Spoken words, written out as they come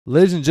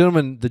Ladies and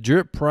gentlemen, the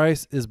drip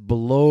price is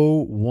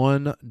below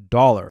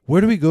 $1.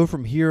 Where do we go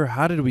from here?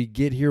 How did we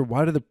get here?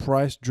 Why did the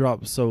price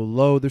drop so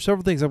low? There's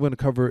several things I'm going to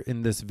cover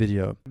in this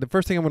video. The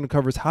first thing I'm going to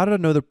cover is how did I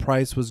know the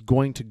price was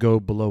going to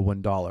go below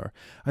 $1?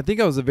 I think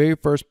I was the very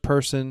first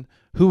person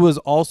who was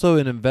also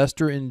an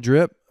investor in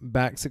drip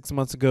back 6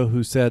 months ago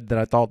who said that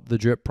I thought the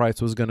drip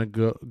price was going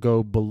to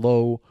go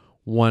below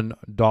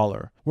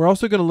 $1. We're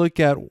also going to look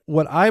at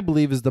what I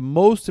believe is the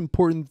most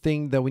important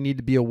thing that we need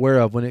to be aware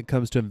of when it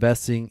comes to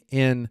investing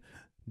in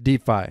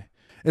DeFi.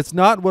 It's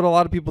not what a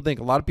lot of people think.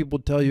 A lot of people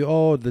tell you,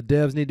 oh, the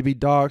devs need to be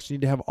doxxed, you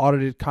need to have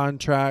audited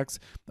contracts.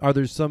 Are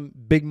there some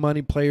big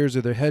money players?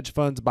 Are there hedge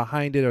funds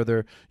behind it? Are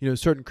there,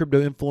 certain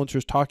crypto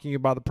influencers talking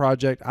about the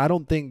project? I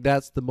don't think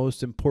that's the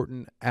most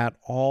important at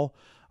all.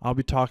 I'll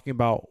be talking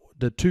about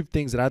the two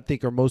things that I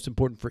think are most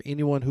important for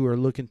anyone who's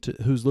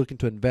looking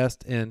to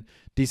invest in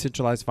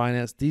decentralized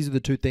finance. These are the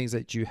two things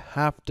that you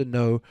have to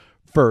know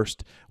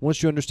first.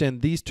 Once you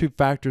understand these two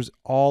factors,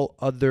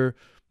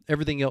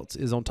 everything else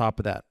is on top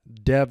of that.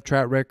 Dev,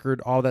 track record,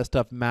 all that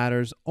stuff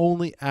matters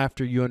only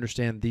after you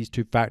understand these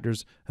two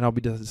factors, and I'll be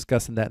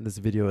discussing that in this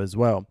video as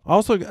well.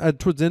 Also,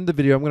 towards the end of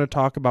the video, I'm going to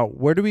talk about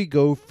where do we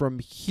go from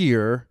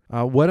here?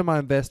 What am I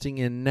investing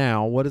in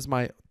now? What is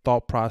my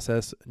thought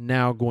process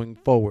now going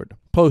forward?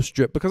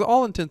 Post-drip, because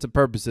all intents and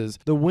purposes,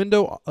 the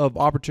window of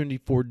opportunity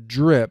for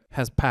drip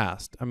has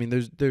passed. I mean,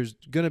 there's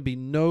going to be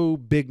no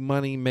big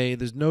money made.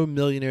 There's no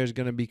millionaires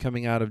going to be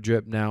coming out of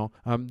drip now.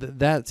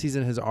 That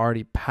season has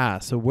already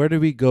passed. So where do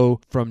we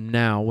go from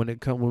now when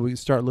we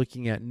start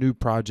looking at new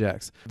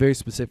projects? Very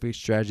specific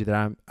strategy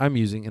that I'm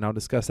using, and I'll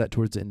discuss that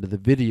towards the end of the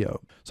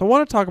video. So I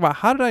want to talk about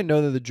how did I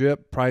know that the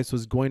drip price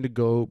was going to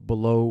go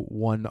below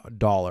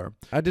 $1?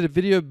 I did a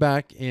video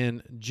back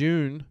in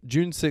June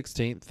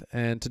 16th,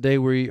 and today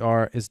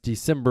is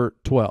December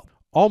 12th,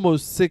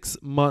 almost 6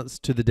 months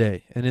to the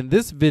day. And in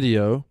this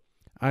video,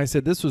 I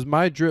said this was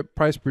my drip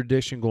price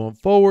prediction going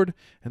forward,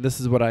 and this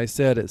is what I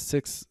said at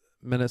 6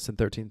 minutes and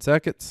 13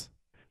 seconds.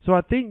 So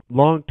I think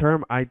long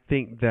term, I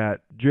think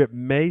that drip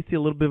may see a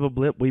little bit of a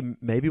blip.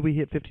 Maybe we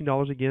hit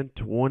 $15 again,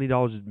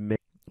 $20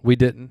 we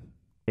didn't.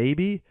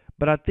 Maybe,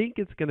 but I think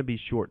it's going to be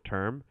short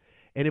term.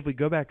 And if we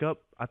go back up,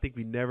 I think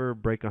we never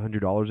break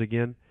 $100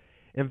 again.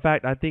 In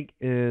fact, I think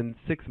in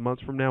 6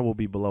 months from now, we'll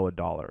be below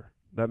 $1.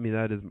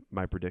 That is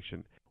my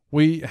prediction.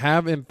 We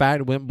have, in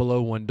fact, went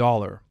below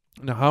 $1.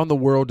 Now, how in the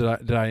world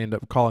did I end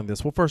up calling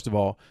this? Well, first of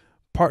all,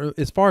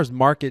 as far as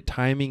market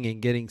timing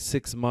and getting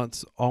 6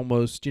 months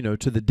almost, to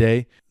the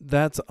day,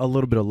 that's a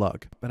little bit of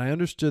luck. But I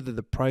understood that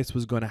the price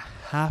was going to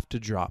have to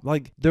drop.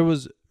 Like, there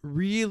was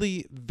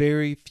really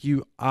very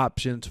few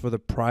options for the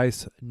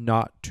price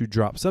not to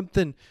drop.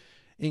 Something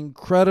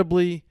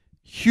incredibly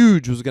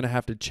huge was going to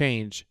have to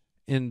change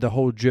in the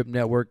whole drip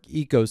network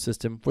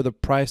ecosystem for the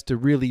price to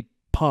really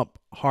pump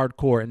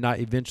hardcore and not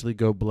eventually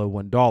go below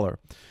 $1.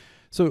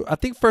 So I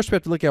think first we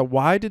have to look at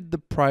why did the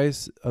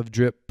price of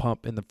drip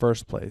pump in the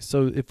first place.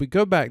 So if we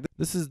go back,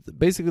 this is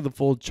basically the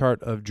full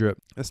chart of drip.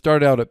 It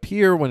started out up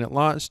here when it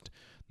launched,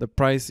 the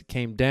price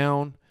came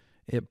down,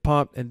 it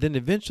pumped, and then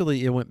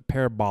eventually it went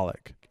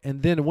parabolic.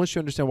 And then once you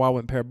understand why it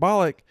went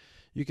parabolic,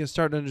 you can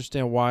start to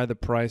understand why the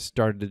price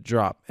started to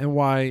drop and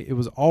why it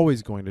was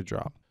always going to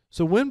drop.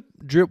 So when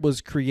drip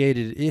was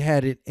created, it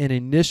had an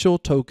initial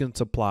token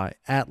supply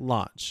at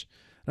launch.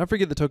 And I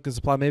forget the token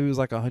supply, maybe it was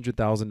like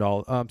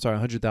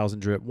 $100,000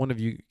 drip. One of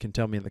you can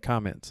tell me in the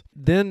comments.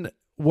 Then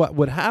what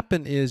would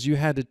happen is you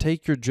had to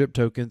take your drip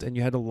tokens and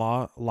you had to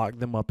lock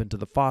them up into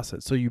the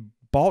faucet. So you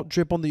bought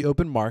drip on the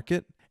open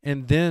market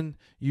and then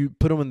you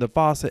put them in the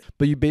faucet,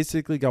 but you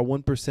basically got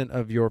 1%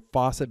 of your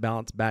faucet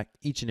balance back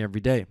each and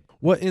every day.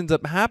 What ends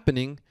up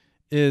happening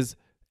is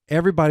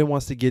everybody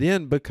wants to get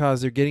in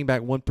because they're getting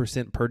back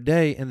 1% per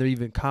day, and they're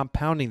even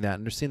compounding that,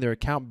 and they're seeing their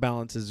account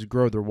balances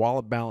grow, their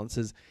wallet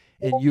balances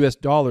in US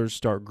dollars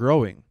start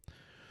growing.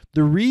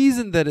 The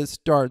reason that it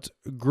starts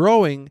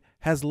growing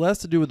has less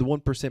to do with the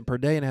 1% per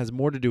day and has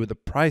more to do with the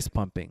price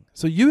pumping.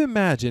 So you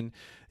imagine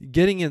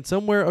getting in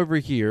somewhere over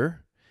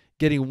here,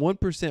 getting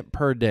 1%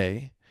 per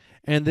day,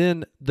 and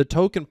then the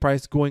token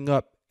price going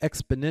up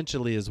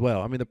exponentially as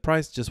well. I mean, the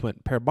price just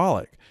went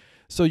parabolic.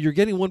 So you're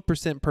getting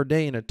 1% per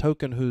day in a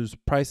token whose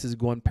price is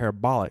going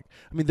parabolic.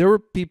 I mean, there were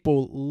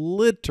people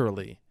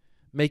literally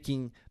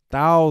making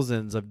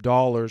thousands of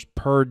dollars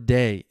per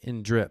day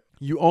in drip.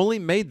 You only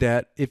made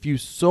that if you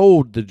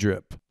sold the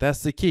drip.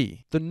 That's the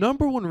key. The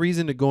number one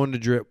reason to go into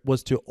drip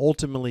was to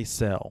ultimately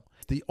sell.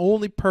 The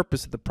only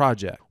purpose of the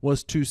project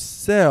was to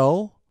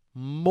sell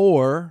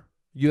more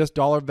US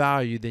dollar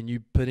value than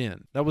you put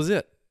in. That was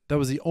it. That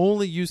was the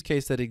only use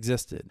case that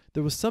existed.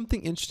 There was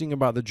something interesting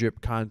about the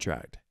drip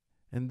contract.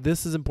 And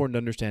this is important to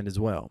understand as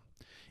well.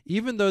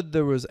 Even though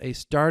there was a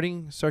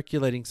starting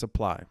circulating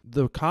supply,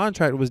 the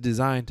contract was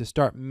designed to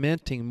start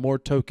minting more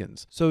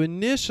tokens. So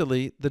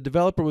initially, the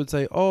developer would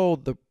say, oh,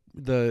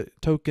 the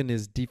token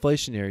is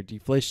deflationary.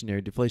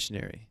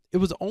 It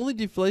was only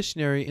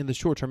deflationary in the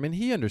short term, and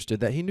he understood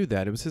that. He knew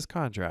that. It was his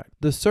contract.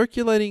 The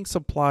circulating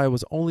supply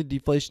was only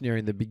deflationary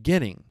in the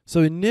beginning.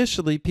 So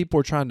initially, people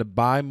were trying to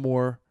buy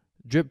more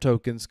drip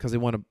tokens because they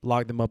want to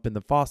lock them up in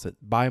the faucet,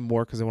 buy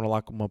more because they want to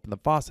lock them up in the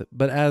faucet.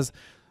 But as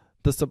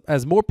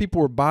more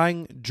people were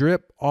buying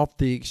drip off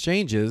the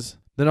exchanges,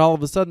 then all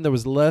of a sudden there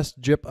was less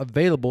drip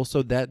available,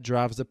 so that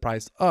drives the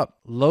price up.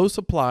 Low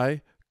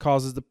supply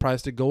causes the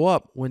price to go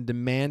up when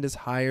demand is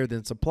higher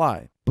than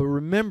supply. But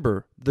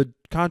remember, the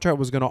contract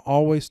was going to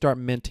always start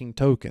minting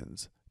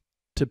tokens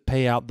to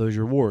pay out those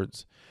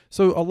rewards.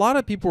 So a lot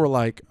of people were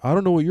like, I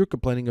don't know what you're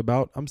complaining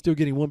about. I'm still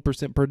getting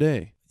 1% per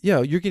day.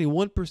 Yeah, you're getting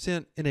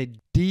 1% in a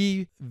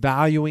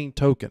devaluing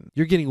token.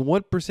 You're getting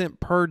 1%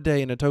 per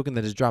day in a token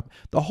that is dropping.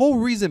 The whole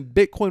reason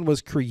Bitcoin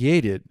was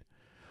created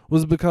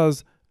was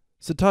because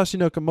Satoshi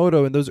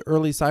Nakamoto and those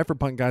early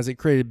cypherpunk guys that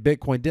created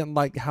Bitcoin didn't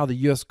like how the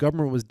U.S.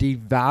 government was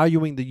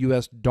devaluing the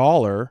U.S.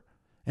 dollar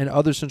and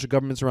other central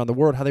governments around the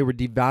world, how they were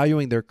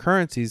devaluing their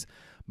currencies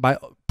by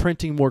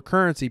printing more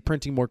currency.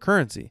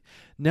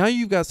 Now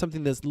you've got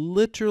something that's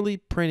literally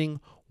printing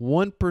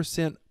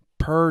 1%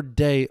 per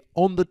day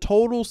on the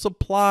total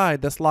supply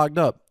that's locked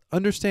up.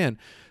 Understand.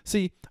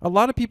 See, a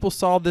lot of people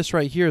saw this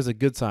right here as a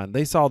good sign.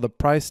 They saw the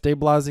price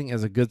stabilizing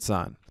as a good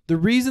sign. The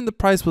reason the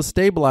price was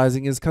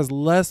stabilizing is because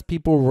less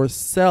people were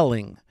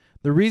selling.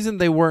 The reason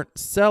they weren't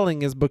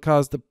selling is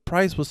because the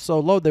price was so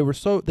low.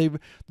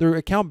 Their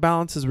account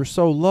balances were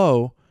so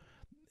low.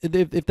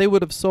 If they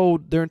would have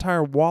sold their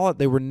entire wallet,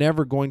 they were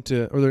never going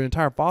to, or their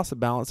entire faucet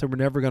balance, they were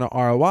never going to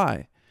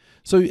ROI.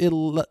 So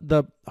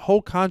the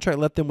whole contract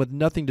left them with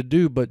nothing to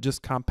do but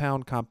just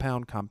compound.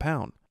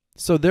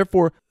 So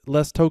therefore,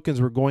 less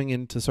tokens were going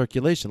into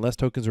circulation. Less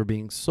tokens were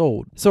being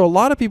sold. So a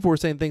lot of people were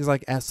saying things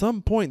like, at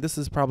some point, this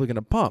is probably going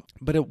to pump.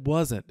 But it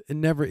wasn't. It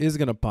never is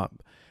going to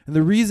pump. And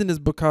the reason is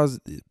because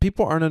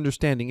people aren't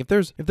understanding. If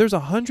there's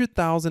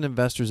 100,000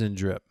 investors in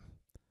Drip,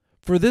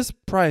 for this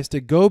price to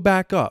go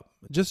back up,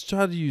 just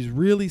try to use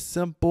really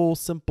simple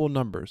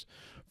numbers.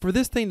 For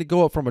this thing to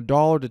go up from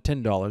 $1 to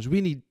 $10,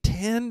 we need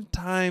 10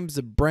 times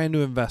the brand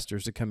new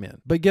investors to come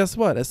in. But guess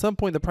what? At some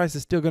point, the price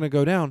is still going to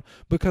go down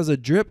because a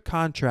drip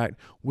contract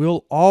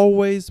will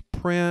always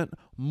print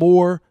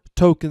more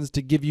tokens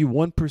to give you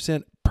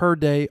 1% per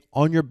day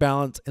on your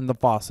balance in the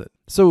faucet.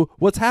 So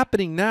what's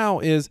happening now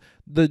is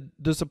the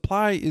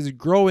supply is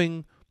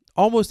growing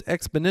almost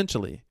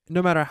exponentially.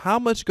 No matter how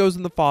much goes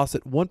in the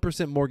faucet,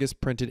 1% more gets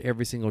printed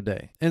every single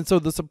day. And so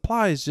the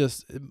supply is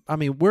just, I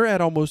mean, we're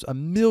at almost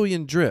 1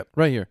 million drip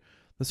right here.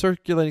 The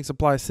circulating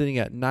supply is sitting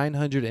at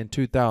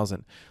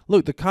 902,000.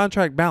 Look, the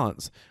contract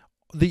balance,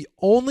 the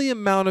only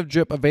amount of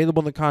drip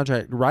available in the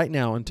contract right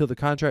now until the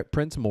contract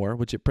prints more,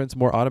 which it prints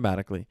more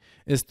automatically,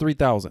 is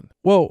 3,000.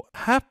 Well,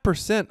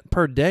 0.5%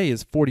 per day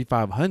is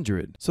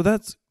 4,500. So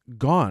that's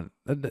gone.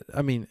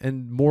 I mean,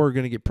 and more are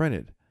going to get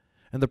printed.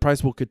 And the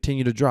price will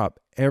continue to drop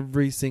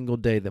every single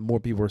day that more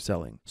people are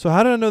selling. So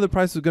how did I know the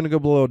price was going to go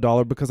below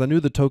 $1? Because I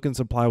knew the token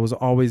supply was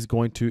always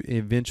going to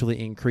eventually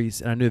increase.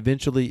 And I knew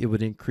eventually it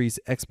would increase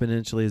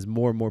exponentially as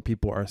more and more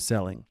people are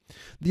selling.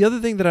 The other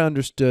thing that I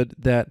understood,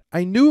 that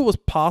I knew it was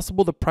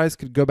possible the price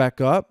could go back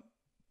up.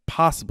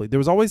 Possibly. There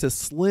was always a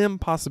slim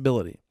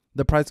possibility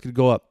the price could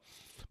go up.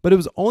 But it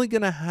was only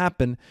going to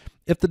happen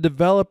if the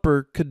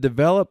developer could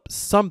develop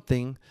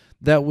something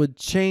that would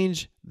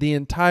change the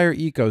entire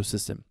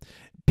ecosystem.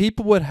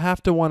 People would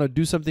have to want to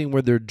do something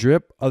with their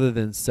drip other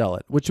than sell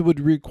it, which would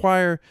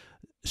require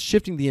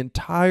shifting the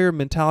entire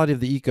mentality of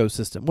the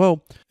ecosystem.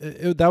 Well,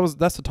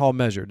 that's a tall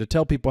measure to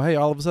tell people, hey,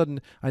 all of a sudden,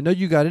 I know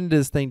you got into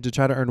this thing to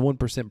try to earn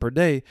 1% per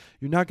day.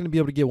 You're not going to be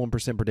able to get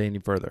 1% per day any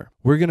further.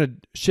 We're going to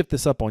shift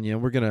this up on you,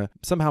 and we're going to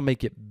somehow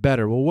make it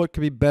better. Well, what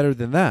could be better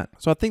than that?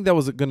 So I think that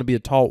was going to be a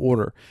tall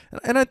order.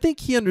 And I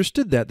think he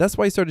understood that. That's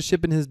why he started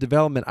shipping his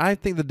development. I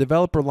think the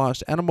developer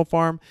launched Animal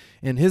Farm.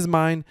 In his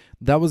mind,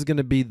 that was going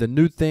to be the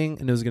new thing,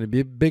 and it was going to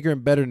be bigger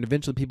and better, and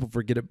eventually people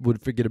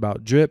would forget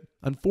about drip.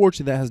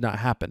 Unfortunately, that has not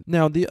happened.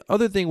 Now, the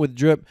other thing with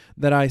drip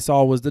that I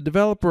saw was the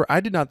developer, I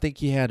did not think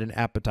he had an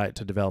appetite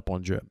to develop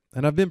on drip.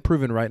 And I've been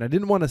proven right. And I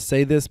didn't want to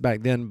say this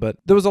back then, but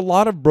there was a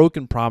lot of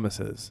broken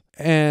promises.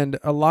 And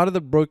a lot of the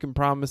broken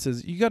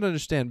promises, you got to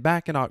understand,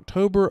 back in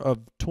October of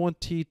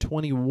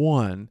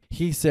 2021,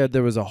 he said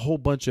there was a whole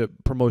bunch of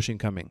promotion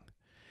coming.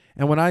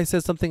 And when I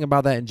said something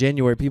about that in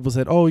January, people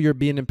said, oh, you're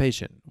being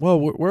impatient. Well,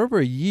 we're over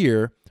a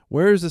year.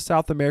 Where is the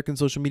South American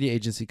social media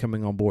agency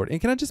coming on board?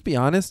 And can I just be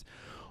honest?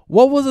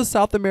 What was a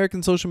South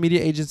American social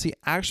media agency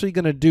actually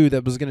going to do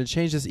that was going to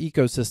change this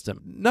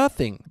ecosystem?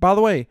 Nothing. By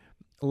the way,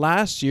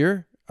 last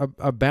year,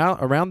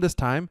 around this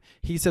time,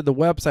 he said the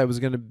website was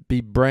going to be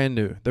brand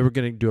new. They were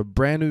going to do a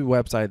brand new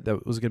website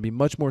that was going to be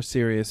much more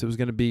serious. It was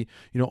going to be,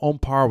 on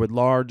par with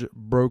large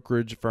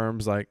brokerage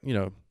firms like,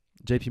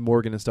 JP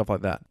Morgan and stuff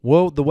like that.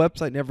 Well, the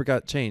website never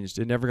got changed.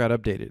 It never got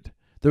updated.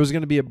 There was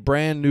going to be a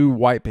brand new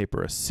white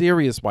paper, a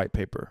serious white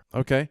paper.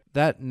 Okay.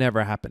 That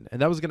never happened.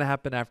 And that was going to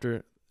happen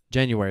after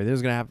January. That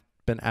was going to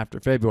happen after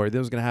February. That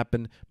was going to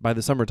happen by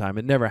the summertime.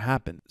 It never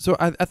happened. So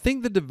I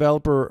think the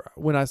developer,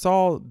 when I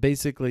saw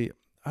basically,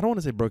 I don't want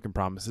to say broken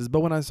promises,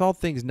 but when I saw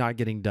things not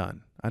getting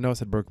done, I know I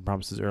said broken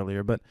promises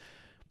earlier, but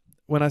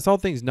when I saw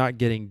things not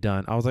getting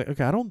done, I was like,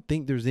 okay, I don't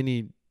think there's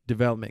any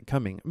development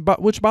coming.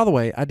 But which, by the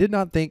way, I did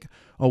not think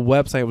a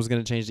website was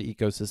going to change the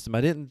ecosystem.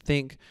 I didn't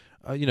think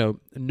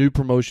new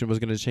promotion was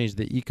going to change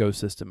the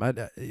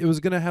ecosystem. It was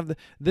going to have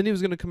then he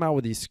was going to come out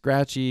with these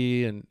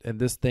scratchy and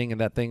this thing and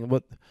that thing.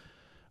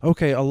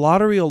 Okay, a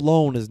lottery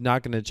alone is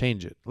not going to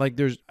change it.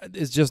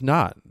 It's just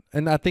not.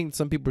 And I think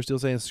some people are still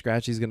saying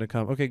scratchy is going to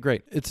come. Okay,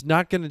 great. It's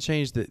not going to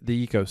change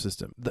the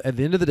ecosystem. At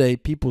the end of the day,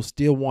 people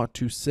still want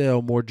to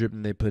sell more drip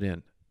than they put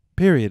in.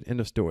 Period. End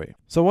of story.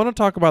 So I want to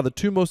talk about the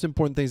two most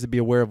important things to be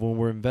aware of when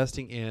we're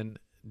investing in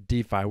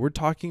DeFi. We're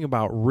talking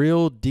about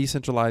real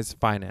decentralized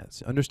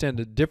finance. Understand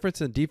the difference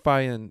in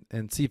DeFi and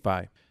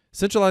CeFi.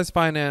 Centralized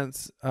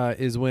finance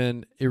is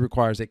when it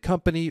requires a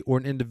company or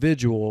an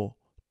individual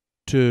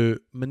to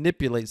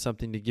manipulate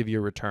something to give you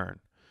a return.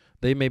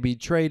 They may be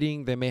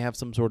trading, they may have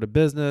some sort of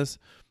business,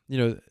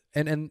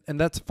 and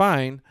that's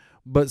fine.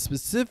 But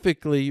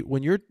specifically,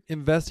 when you're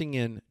investing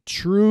in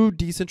true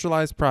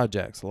decentralized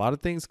projects, a lot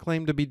of things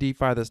claim to be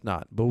DeFi, that's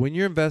not. But when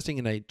you're investing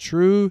in a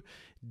true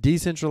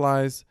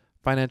decentralized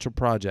financial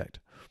project,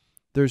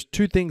 there's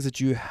two things that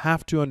you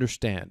have to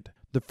understand.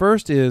 The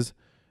first is,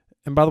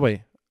 and by the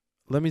way,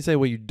 let me say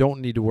what you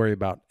don't need to worry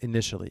about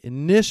initially.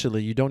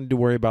 Initially, you don't need to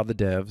worry about the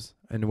devs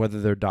and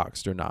whether they're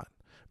doxxed or not.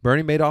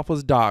 Bernie Madoff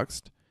was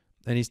doxxed,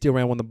 and he still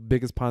ran one of the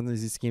biggest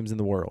Ponzi schemes in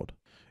the world.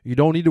 You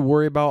don't need to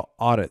worry about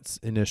audits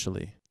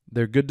initially.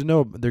 They're good to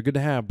know, they're good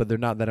to have, but they're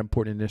not that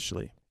important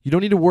initially. You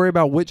don't need to worry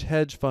about which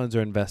hedge funds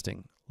are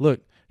investing.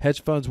 Look,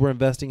 hedge funds were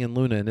investing in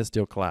Luna and it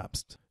still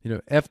collapsed.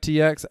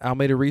 FTX,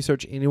 Alameda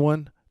Research,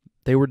 anyone,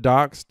 they were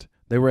doxxed.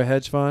 They were a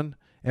hedge fund.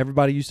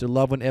 Everybody used to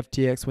love when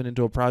FTX went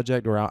into a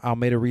project or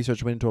Alameda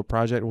Research went into a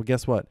project. Well,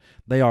 guess what?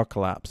 They all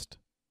collapsed.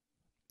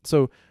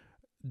 So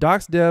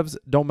docs devs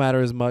don't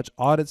matter as much.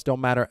 Audits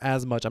don't matter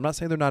as much. I'm not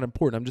saying they're not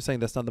important. I'm just saying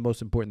that's not the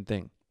most important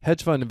thing.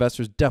 Hedge fund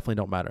investors definitely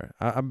don't matter.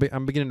 I'm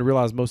beginning to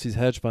realize most of these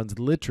hedge funds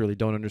literally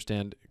don't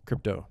understand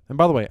crypto. And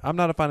by the way, I'm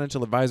not a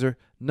financial advisor.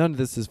 None of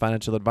this is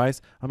financial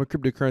advice. I'm a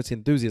cryptocurrency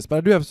enthusiast, but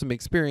I do have some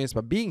experience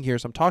by being here,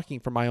 so I'm talking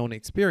from my own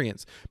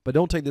experience. But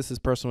don't take this as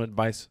personal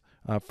advice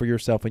for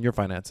yourself and your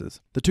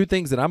finances. The two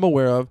things that I'm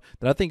aware of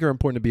that I think are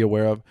important to be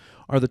aware of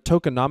are the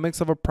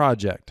tokenomics of a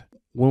project.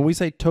 When we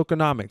say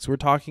tokenomics, we're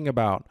talking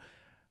about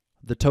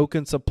the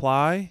token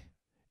supply.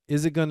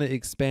 Is it going to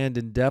expand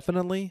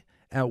indefinitely?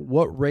 At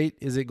what rate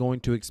is it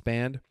going to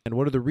expand? And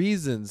what are the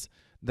reasons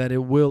that it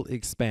will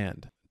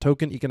expand?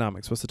 Token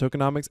economics. What's the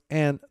tokenomics?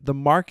 And the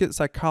market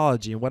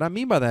psychology. And what I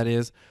mean by that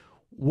is,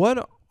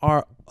 what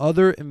are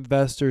other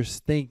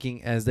investors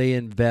thinking as they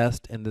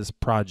invest in this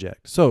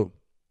project? So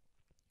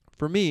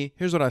for me,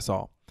 here's what I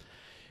saw.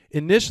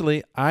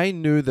 Initially, I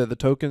knew that the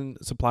token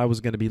supply was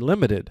going to be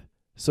limited.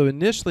 So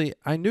initially,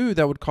 I knew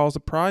that would cause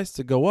the price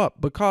to go up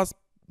because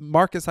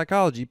market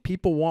psychology,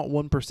 people want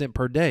 1%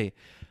 per day.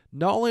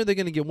 Not only are they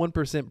going to get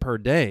 1% per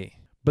day,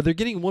 but they're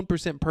getting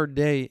 1% per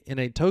day in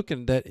a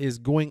token that is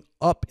going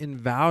up in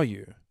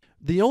value.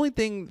 The only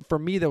thing for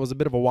me that was a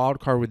bit of a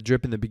wild card with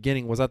Drip in the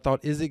beginning was I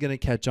thought, is it going to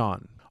catch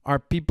on? Are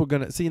people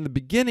going to see in the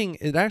beginning?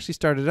 It actually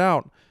started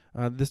out,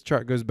 this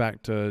chart goes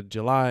back to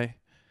July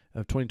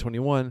of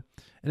 2021,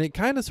 and it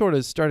kind of sort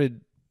of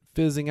started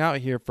fizzing out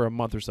here for a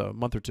month or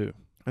two.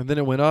 And then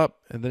it went up,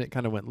 and then it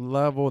kind of went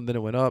level, and then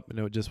it went up, and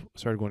it just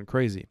started going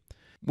crazy.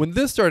 When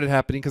this started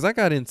happening, because I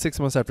got in 6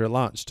 months after it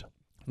launched,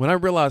 when I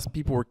realized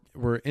people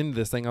were into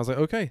this thing, I was like,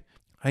 okay,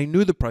 I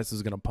knew the price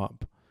was going to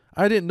pump.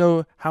 I didn't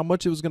know how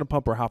much it was going to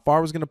pump or how far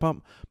it was going to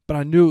pump, but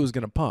I knew it was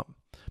going to pump.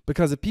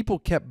 Because if people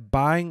kept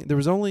buying, there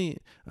was only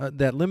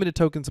that limited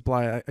token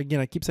supply.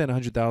 Again, I keep saying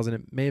 100,000.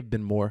 It may have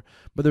been more,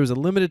 but there was a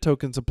limited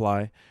token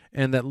supply,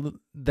 and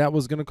that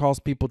was going to cause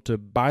people to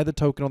buy the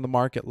token on the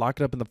market, lock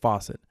it up in the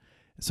faucet.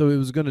 So it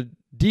was going to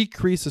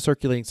decrease the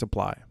circulating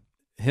supply.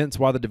 Hence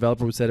why the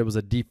developer said it was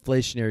a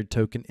deflationary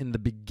token in the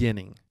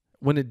beginning.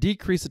 When it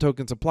decreased the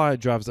token supply, it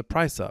drives the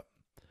price up.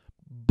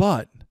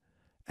 But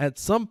at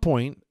some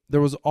point, there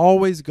was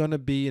always going to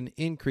be an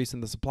increase in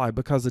the supply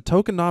because the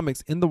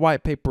tokenomics in the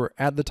white paper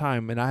at the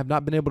time, and I have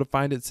not been able to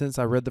find it since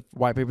I read the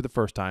white paper the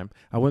first time.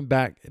 I went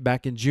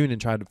back in June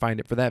and tried to find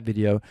it for that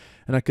video,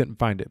 and I couldn't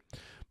find it.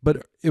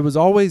 But it was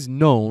always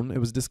known, it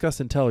was discussed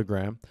in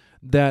Telegram,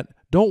 that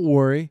don't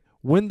worry,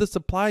 when the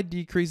supply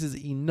decreases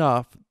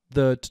enough,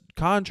 the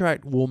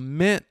contract will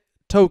mint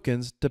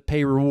tokens to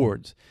pay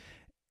rewards.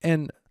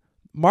 And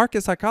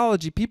market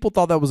psychology, people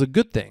thought that was a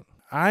good thing.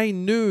 I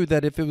knew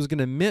that if it was going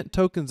to mint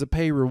tokens to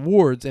pay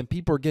rewards and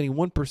people are getting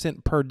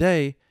 1% per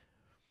day,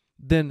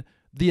 then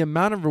the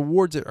amount of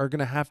rewards that are going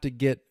to have to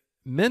get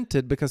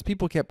minted, because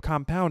people kept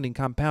compounding.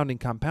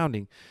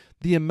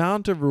 The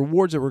amount of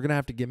rewards that were going to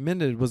have to get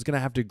minted was going to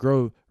have to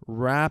grow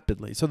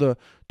rapidly. So the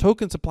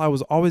token supply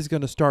was always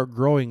going to start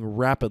growing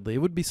rapidly. It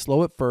would be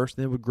slow at first,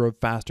 then it would grow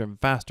faster and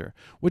faster,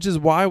 which is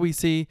why we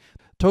see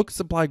token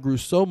supply grew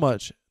so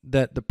much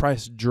that the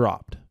price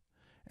dropped.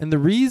 And the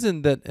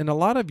reason that, and a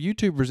lot of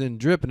YouTubers in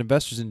Drip and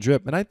investors in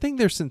Drip, and I think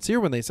they're sincere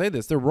when they say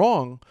this, they're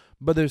wrong,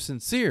 but they're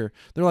sincere.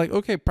 They're like,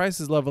 okay, price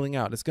is leveling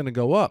out. It's going to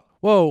go up.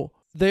 Well,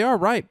 they are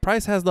right.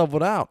 Price has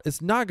leveled out.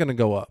 It's not going to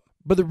go up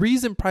But the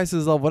reason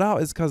prices leveled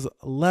out is because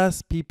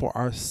less people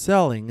are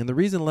selling. And the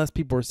reason less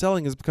people are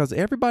selling is because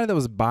everybody that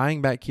was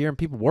buying back here, and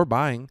people were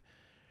buying,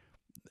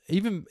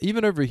 even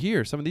over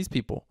here, some of these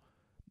people,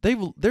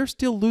 they're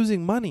still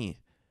losing money.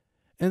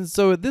 And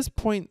so at this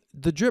point,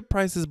 the drip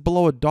price is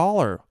below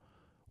 $1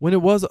 when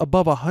it was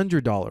above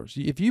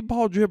 $100. If you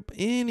bought drip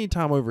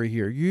anytime over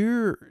here,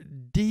 you're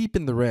deep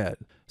in the red.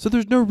 So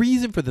there's no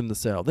reason for them to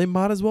sell. They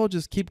might as well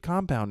just keep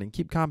compounding.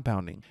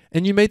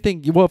 And you may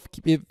think, well,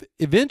 if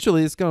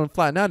eventually it's going to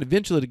flatten out,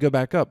 eventually to go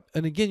back up.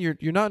 And again,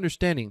 you're not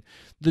understanding.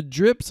 The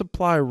drip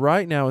supply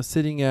right now is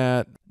sitting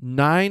at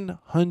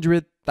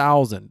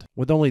 900,000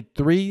 with only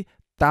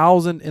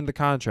 3,000 in the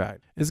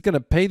contract. It's going to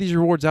pay these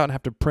rewards out and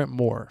have to print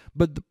more.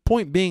 But the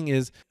point being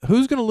is,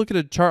 who's going to look at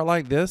a chart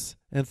like this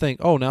and think,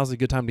 oh, now's a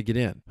good time to get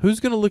in?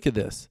 Who's going to look at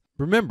this?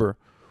 Remember,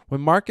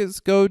 when markets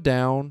go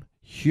down,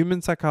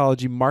 human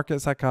psychology,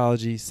 market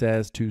psychology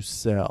says to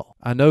sell.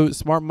 I know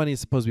smart money is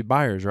supposed to be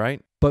buyers,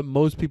 right? But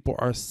most people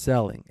are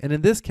selling. And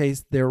in this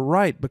case, they're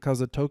right, because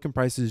the token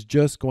price is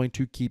just going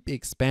to keep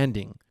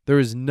expanding. There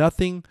is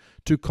nothing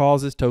to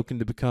cause this token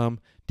to become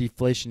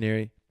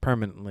deflationary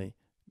permanently,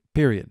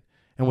 period.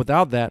 And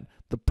without that,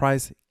 the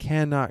price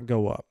cannot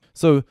go up.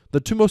 So the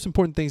two most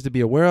important things to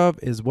be aware of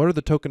is, what are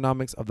the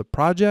tokenomics of the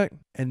project?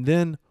 And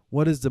then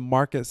what is the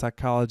market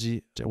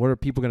psychology? What are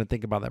people going to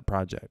think about that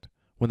project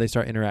when they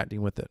start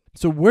interacting with it?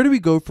 So where do we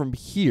go from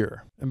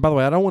here? And by the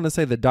way, I don't want to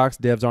say that docs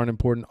devs aren't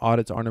important,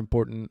 audits aren't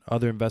important,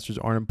 other investors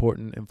aren't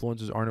important,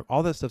 influencers aren't,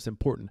 all that stuff's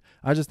important.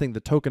 I just think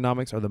the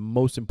tokenomics are the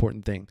most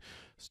important thing.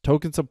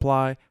 Token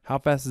supply, how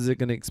fast is it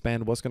going to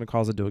expand, what's going to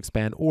cause it to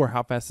expand, or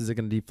how fast is it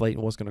going to deflate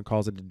and what's going to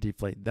cause it to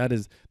deflate. That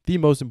is the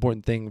most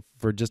important thing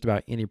for just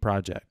about any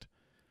project.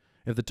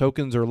 If the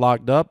tokens are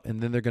locked up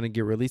and then they're going to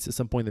get released at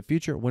some point in the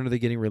future, when are they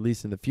getting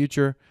released in the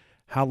future?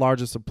 How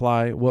large a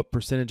supply, what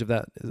percentage of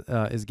that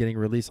is getting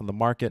released on the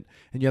market,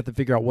 and you have to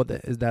figure out what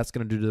that's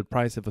going to do to the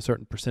price if a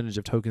certain percentage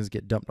of tokens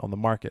get dumped on the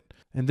market.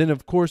 And then,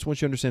 of course,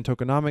 once you understand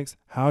tokenomics,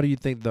 how do you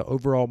think the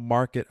overall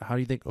market, how do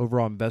you think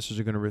overall investors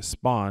are going to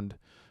respond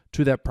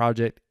to that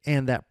project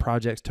and that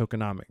project's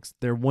tokenomics?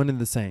 They're one and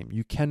the same.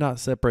 You cannot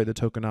separate the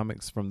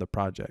tokenomics from the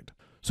project.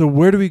 So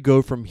where do we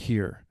go from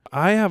here?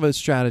 I have a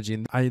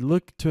strategy. I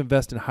look to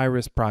invest in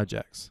high-risk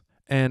projects,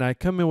 and I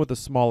come in with a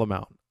small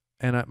amount.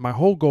 And my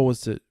whole goal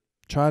is to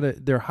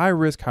they're high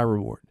risk, high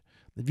reward.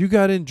 If you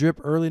got in drip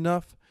early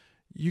enough,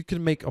 you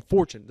can make a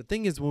fortune. The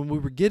thing is, when we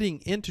were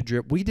getting into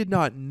drip, we did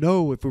not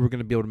know if we were going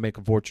to be able to make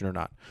a fortune or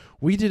not.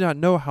 We did not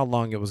know how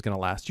long it was going to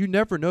last. You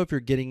never know if you're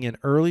getting in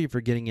early, if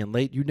you're getting in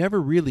late. You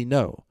never really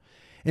know.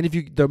 And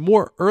the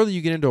more early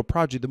you get into a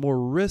project, the more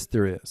risk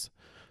there is.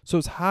 So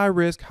it's high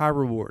risk, high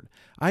reward.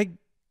 I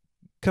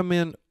come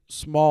in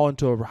small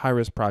into a high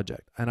risk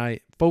project, and I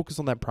focus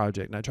on that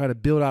project, and I try to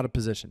build out a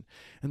position.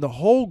 And the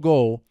whole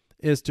goal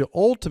is to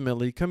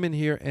ultimately come in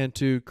here and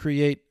to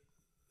create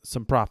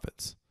some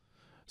profits.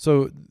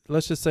 So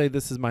let's just say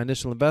this is my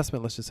initial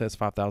investment. Let's just say it's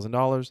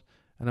 $5,000,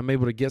 and I'm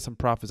able to get some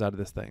profits out of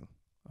this thing.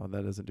 Oh,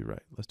 that doesn't do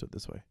right. Let's do it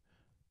this way.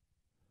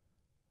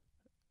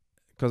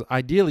 Because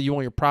ideally, you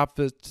want your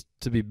profits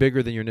to be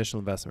bigger than your initial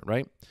investment,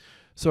 right?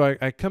 So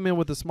I come in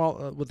with a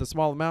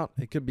small amount.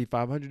 It could be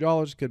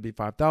 $500, it could be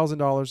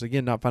 $5,000.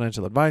 Again, not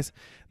financial advice.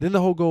 Then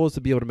the whole goal is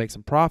to be able to make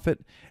some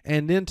profit,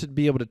 and then to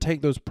be able to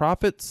take those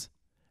profits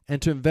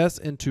and to invest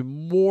into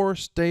more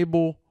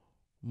stable,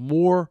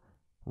 more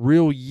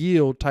real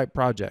yield type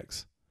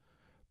projects.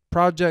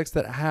 Projects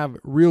that have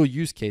real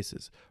use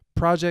cases.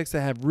 Projects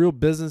that have real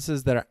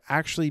businesses that are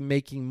actually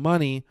making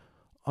money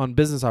on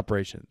business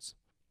operations.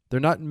 They're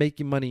not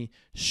making money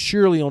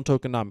surely on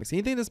tokenomics.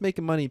 Anything that's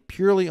making money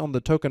purely on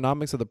the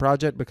tokenomics of the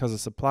project because the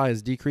supply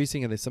is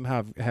decreasing and they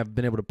somehow have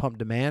been able to pump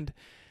demand,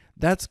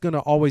 that's going to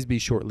always be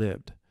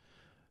short-lived.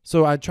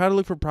 So I try to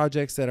look for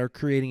projects that are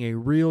creating a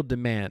real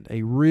demand,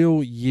 a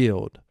real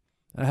yield.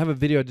 I have a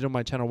video I did on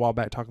my channel a while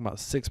back talking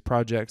about 6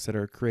 projects that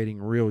are creating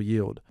real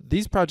yield.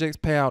 These projects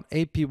pay out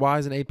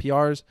APYs and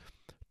APRs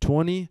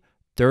 20,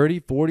 30,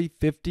 40,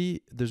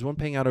 50. There's one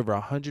paying out over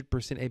 100%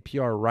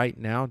 APR right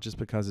now just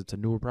because it's a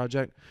newer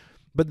project.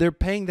 But they're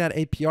paying that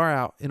APR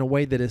out in a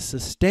way that is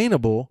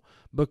sustainable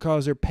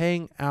because they're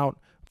paying out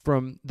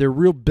from their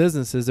real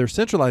businesses. They're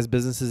centralized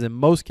businesses in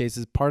most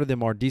cases. Part of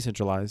them are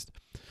decentralized.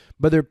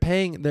 But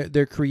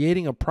they're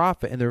creating a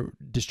profit, and they're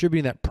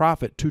distributing that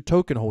profit to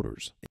token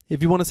holders.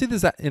 If you want to see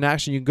this in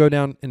action, you can go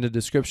down in the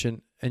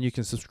description and you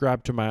can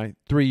subscribe to my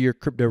 3-year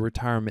crypto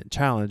retirement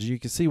challenge. You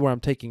can see where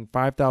I'm taking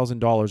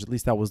 $5,000. At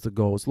least that was the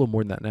goal. It's a little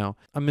more than that now.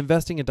 I'm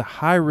investing into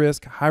high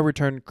risk, high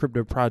return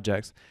crypto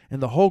projects.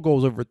 And the whole goal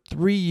is over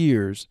 3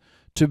 years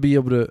to be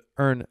able to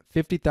earn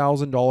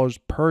 $50,000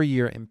 per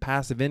year in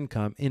passive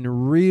income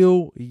in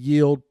real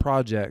yield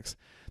projects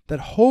that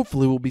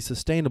hopefully will be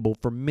sustainable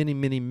for many,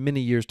 many, many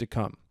years to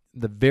come.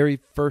 The very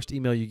first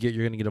email you get,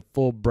 you're going to get a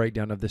full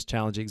breakdown of this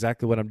challenge,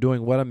 exactly what I'm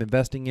doing, what I'm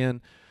investing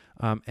in,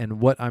 and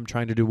what I'm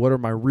trying to do. What are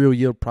my real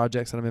yield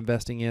projects that I'm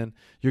investing in?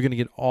 You're going to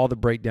get all the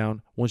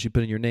breakdown once you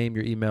put in your name,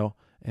 your email,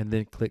 and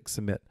then click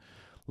submit.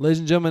 Ladies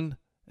and gentlemen,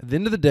 at the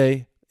end of the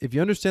day, if you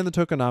understand the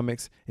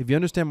tokenomics, if you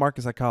understand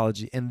market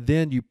psychology, and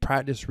then you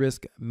practice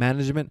risk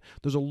management,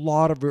 there's a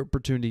lot of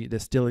opportunity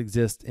that still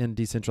exists in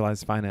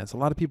decentralized finance. A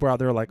lot of people out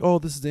there are like, oh,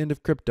 this is the end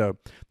of crypto.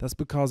 That's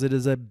because it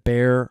is a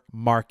bear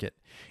market.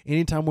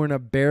 Anytime we're in a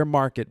bear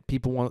market,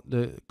 people want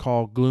to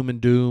call gloom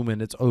and doom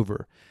and it's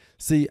over.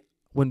 See,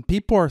 when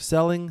people are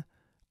selling,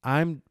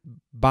 I'm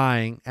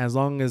buying as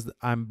long as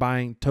I'm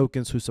buying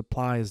tokens whose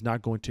supply is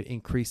not going to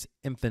increase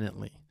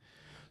infinitely.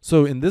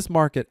 So in this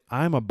market,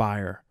 I'm a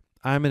buyer.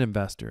 I'm an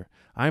investor.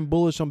 I'm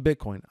bullish on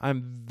Bitcoin.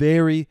 I'm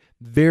very,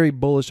 very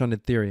bullish on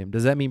Ethereum.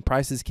 Does that mean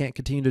prices can't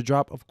continue to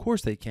drop? Of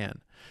course they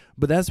can.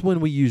 But that's when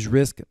we use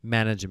risk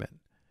management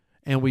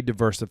and we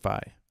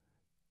diversify.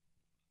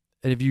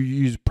 And if you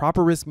use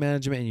proper risk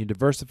management and you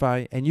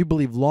diversify and you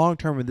believe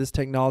long-term in this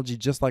technology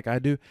just like I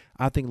do,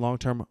 I think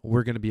long-term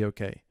we're going to be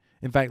okay.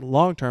 In fact,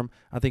 long-term,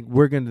 I think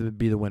we're going to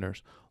be the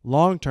winners.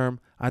 Long-term,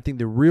 I think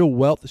the real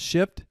wealth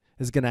shift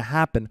is going to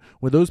happen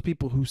with those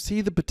people who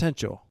see the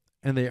potential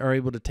and they are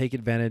able to take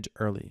advantage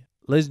early.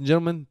 Ladies and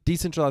gentlemen,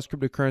 decentralized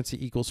cryptocurrency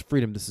equals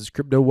freedom. This is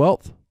Crypto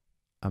Wealth.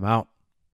 I'm out.